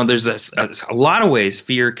 There's a lot of ways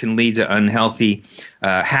fear can lead to unhealthy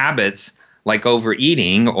habits like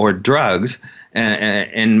overeating or drugs.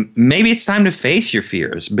 And maybe it's time to face your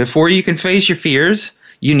fears. Before you can face your fears,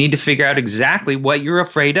 you need to figure out exactly what you're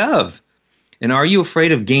afraid of. And are you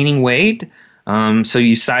afraid of gaining weight? So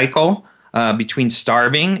you cycle between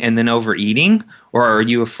starving and then overeating? Or are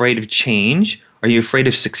you afraid of change? Are you afraid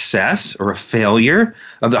of success or of failure,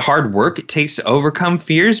 of the hard work it takes to overcome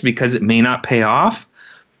fears because it may not pay off?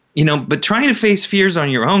 But trying to face fears on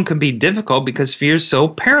your own can be difficult because fear is so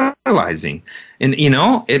paralyzing. And,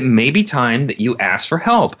 it may be time that you ask for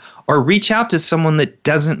help or reach out to someone that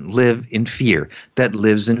doesn't live in fear, that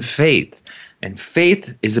lives in faith. And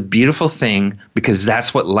faith is a beautiful thing because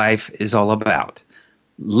that's what life is all about.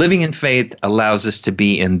 Living in faith allows us to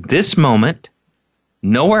be in this moment,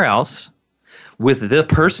 nowhere else, with the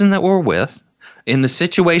person that we're with, in the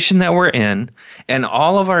situation that we're in, and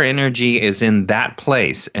all of our energy is in that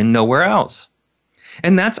place and nowhere else.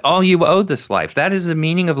 And that's all you owe this life. That is the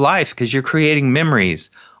meaning of life, because you're creating memories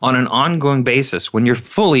on an ongoing basis when you're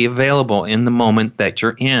fully available in the moment that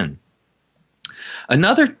you're in.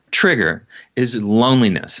 Another trigger is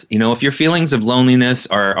loneliness. If your feelings of loneliness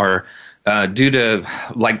are due to,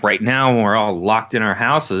 like right now, when we're all locked in our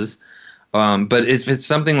houses, but if it's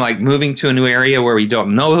something like moving to a new area where we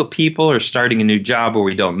don't know people or starting a new job where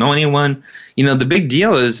we don't know anyone, the big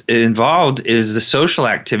deal involved is the social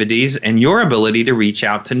activities and your ability to reach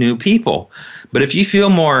out to new people. But if you feel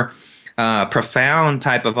more profound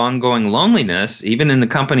type of ongoing loneliness, even in the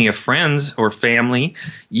company of friends or family,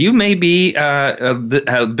 you may be a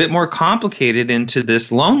bit more complicated into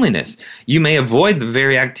this loneliness. You may avoid the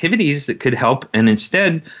very activities that could help and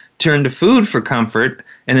instead turn to food for comfort,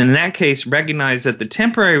 and in that case recognize that the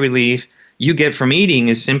temporary relief you get from eating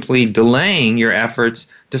is simply delaying your efforts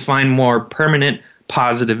to find more permanent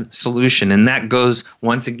positive solution. And that goes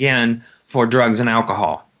once again for drugs and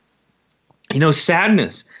alcohol.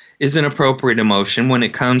 Sadness is an appropriate emotion when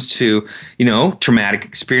it comes to, traumatic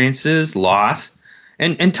experiences, loss,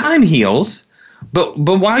 and time heals. But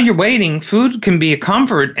while you're waiting, food can be a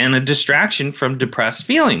comfort and a distraction from depressed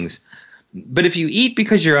feelings. But if you eat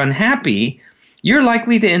because you're unhappy, you're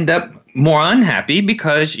likely to end up more unhappy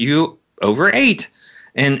because you overate.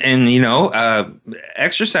 And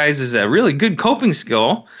exercise is a really good coping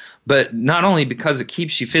skill, but not only because it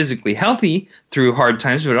keeps you physically healthy through hard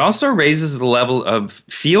times, but it also raises the level of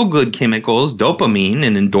feel-good chemicals, dopamine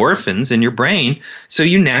and endorphins in your brain, so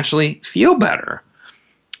you naturally feel better.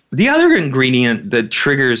 The other ingredient that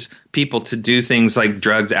triggers people to do things like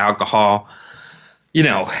drugs, alcohol,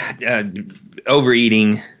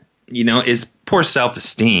 overeating, is poor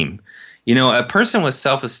self-esteem. A person with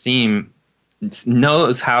self-esteem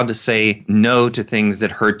knows how to say no to things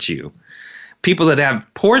that hurt you. People that have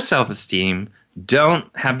poor self-esteem don't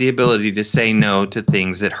have the ability to say no to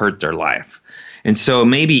things that hurt their life. And so it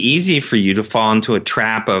may be easy for you to fall into a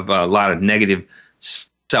trap of a lot of negative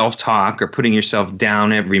self-talk or putting yourself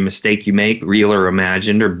down every mistake you make, real or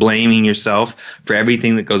imagined, or blaming yourself for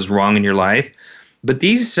everything that goes wrong in your life. But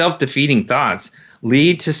these self-defeating thoughts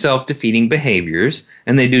lead to self-defeating behaviors,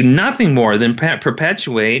 and they do nothing more than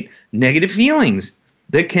perpetuate negative feelings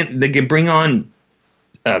that can bring on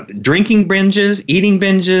drinking binges, eating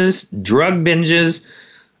binges, drug binges,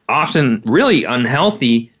 often really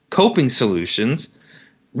unhealthy coping solutions.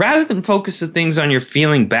 Rather than focus the things on you're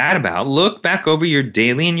feeling bad about, look back over your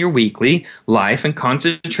daily and your weekly life and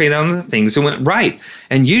concentrate on the things that went right.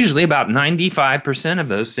 And usually about 95% of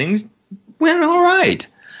those things went all right.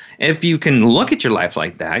 If you can look at your life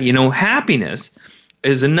like that, happiness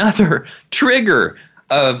is another trigger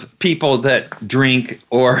of people that drink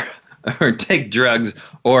or take drugs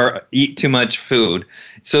or eat too much food.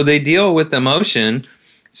 So they deal with emotion.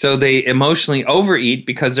 So they emotionally overeat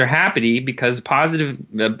because they're happy, because positive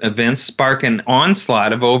events spark an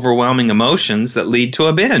onslaught of overwhelming emotions that lead to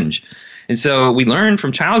a binge. And so we learn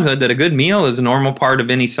from childhood that a good meal is a normal part of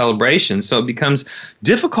any celebration. So it becomes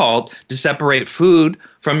difficult to separate food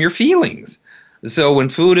from your feelings. So when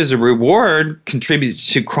food as a reward contributes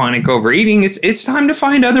to chronic overeating, it's time to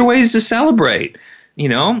find other ways to celebrate.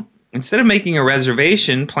 Instead of making a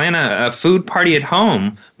reservation, plan a food party at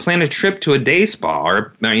home. Plan a trip to a day spa,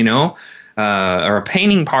 or a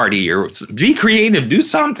painting party, or be creative. Do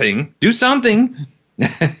something. Do something.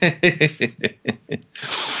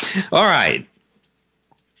 All right.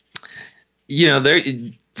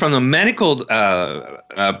 From the medical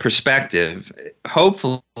perspective,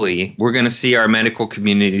 hopefully we're going to see our medical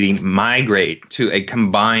community migrate to a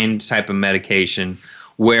combined type of medication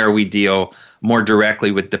where we deal more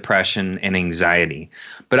directly with depression and anxiety.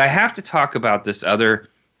 But I have to talk about this other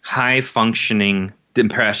high-functioning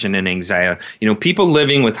depression and anxiety. People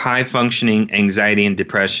living with high-functioning anxiety and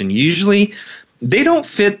depression, usually they don't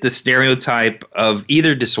fit the stereotype of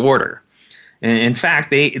either disorder. And in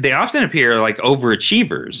fact, they often appear like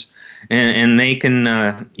overachievers. And they can,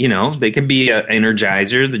 they can be an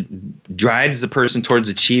energizer that drives the person towards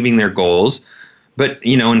achieving their goals. But,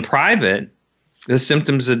 in private, the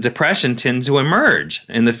symptoms of depression tend to emerge,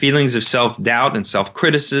 and the feelings of self-doubt and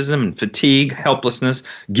self-criticism and fatigue, helplessness,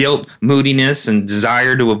 guilt, moodiness, and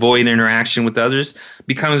desire to avoid interaction with others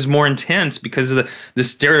becomes more intense because of the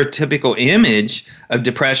stereotypical image of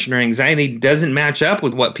depression or anxiety doesn't match up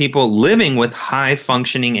with what people living with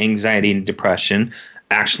high-functioning anxiety and depression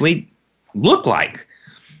actually look like.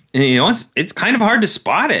 And, it's kind of hard to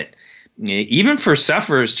spot it, even for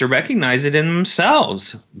sufferers to recognize it in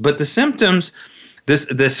themselves. But the symptoms,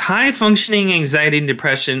 this high-functioning anxiety and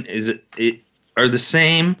depression are the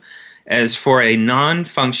same as for a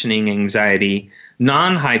non-high-functioning anxiety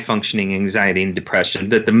and depression,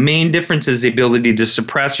 that the main difference is the ability to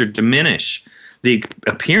suppress or diminish the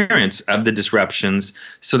appearance of the disruptions.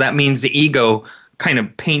 So that means the ego kind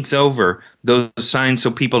of paints over those signs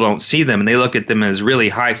so people don't see them, and they look at them as really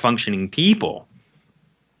high-functioning people.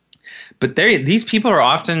 But these people are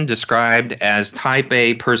often described as type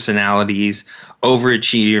A personalities,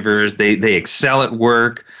 overachievers. They excel at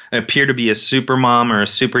work, appear to be a super mom or a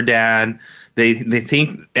super dad. They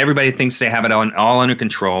think everybody thinks they have it all under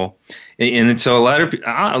control, and so a lot of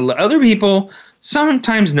other people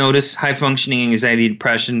sometimes notice high functioning anxiety,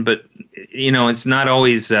 depression, but it's not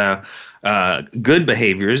always good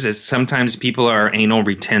behaviors. As sometimes people are anal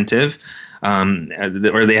retentive.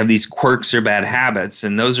 Or they have these quirks or bad habits,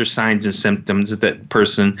 and those are signs and symptoms that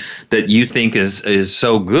person that you think is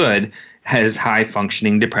so good has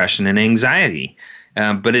high-functioning depression and anxiety.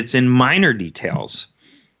 But it's in minor details.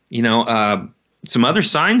 Some other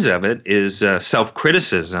signs of it is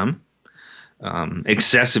self-criticism,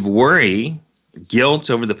 excessive worry, guilt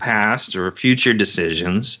over the past or future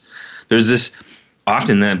decisions. There's this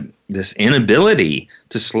inability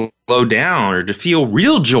to slow down or to feel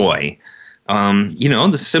real joy.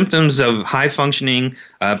 The symptoms of high-functioning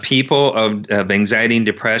people of anxiety and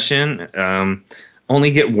depression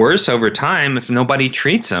only get worse over time if nobody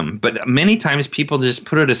treats them. But many times people just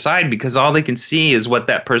put it aside because all they can see is what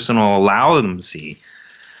that person will allow them to see.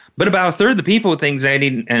 But about a third of the people with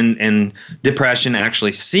anxiety and depression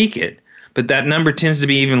actually seek it. But that number tends to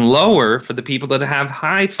be even lower for the people that have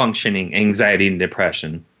high-functioning anxiety and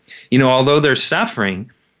depression. Although they're suffering,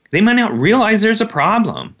 they might not realize there's a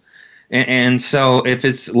problem. And so if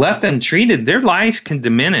it's left untreated, their life can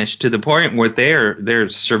diminish to the point where they're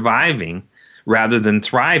surviving rather than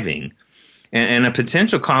thriving. And a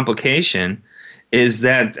potential complication is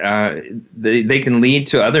that they can lead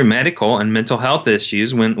to other medical and mental health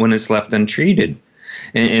issues when it's left untreated.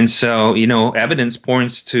 And so, evidence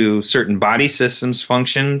points to certain body systems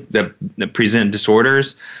function that present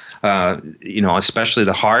disorders. Especially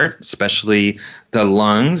the heart, especially the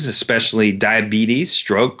lungs, especially diabetes,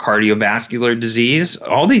 stroke, cardiovascular disease.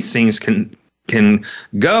 All these things can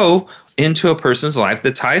go into a person's life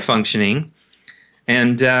that's high functioning,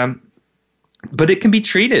 and but it can be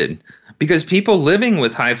treated. Because people living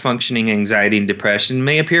with high-functioning anxiety and depression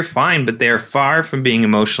may appear fine, but they are far from being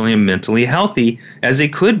emotionally and mentally healthy as they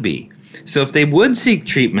could be. So if they would seek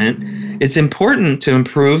treatment, it's important to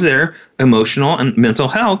improve their emotional and mental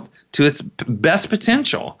health to its best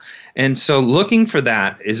potential. And so looking for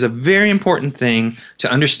that is a very important thing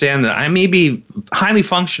to understand, that I may be highly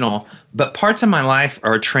functional, but parts of my life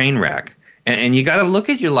are a train wreck. And you got to look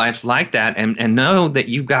at your life like that and know that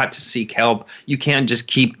you've got to seek help. You can't just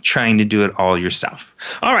keep trying to do it all yourself.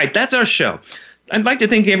 All right, that's our show. I'd like to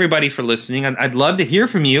thank everybody for listening. I'd love to hear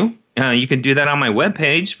from you. You can do that on my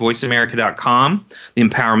webpage, voiceamerica.com, the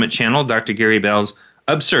Empowerment Channel, Dr. Gary Bell's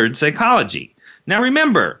Absurd Psychology. Now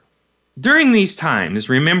remember, during these times,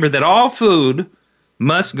 remember that all food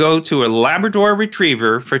must go to a Labrador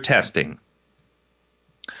Retriever for testing.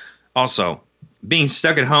 Also, being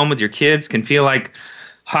stuck at home with your kids can feel like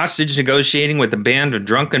hostage negotiating with a band of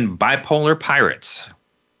drunken bipolar pirates.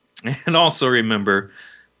 And also remember,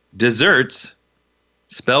 desserts,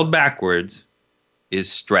 spelled backwards,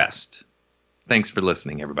 is stressed. Thanks for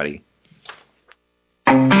listening, everybody.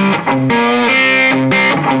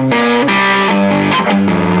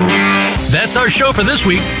 That's our show for this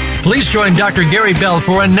week. Please join Dr. Gary Bell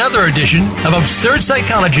for another edition of Absurd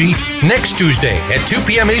Psychology next Tuesday at 2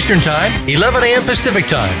 p.m. Eastern Time, 11 a.m. Pacific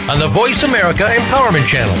Time on the Voice America Empowerment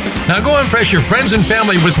Channel. Now go impress your friends and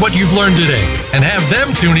family with what you've learned today and have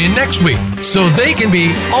them tune in next week so they can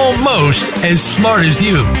be almost as smart as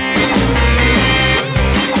you.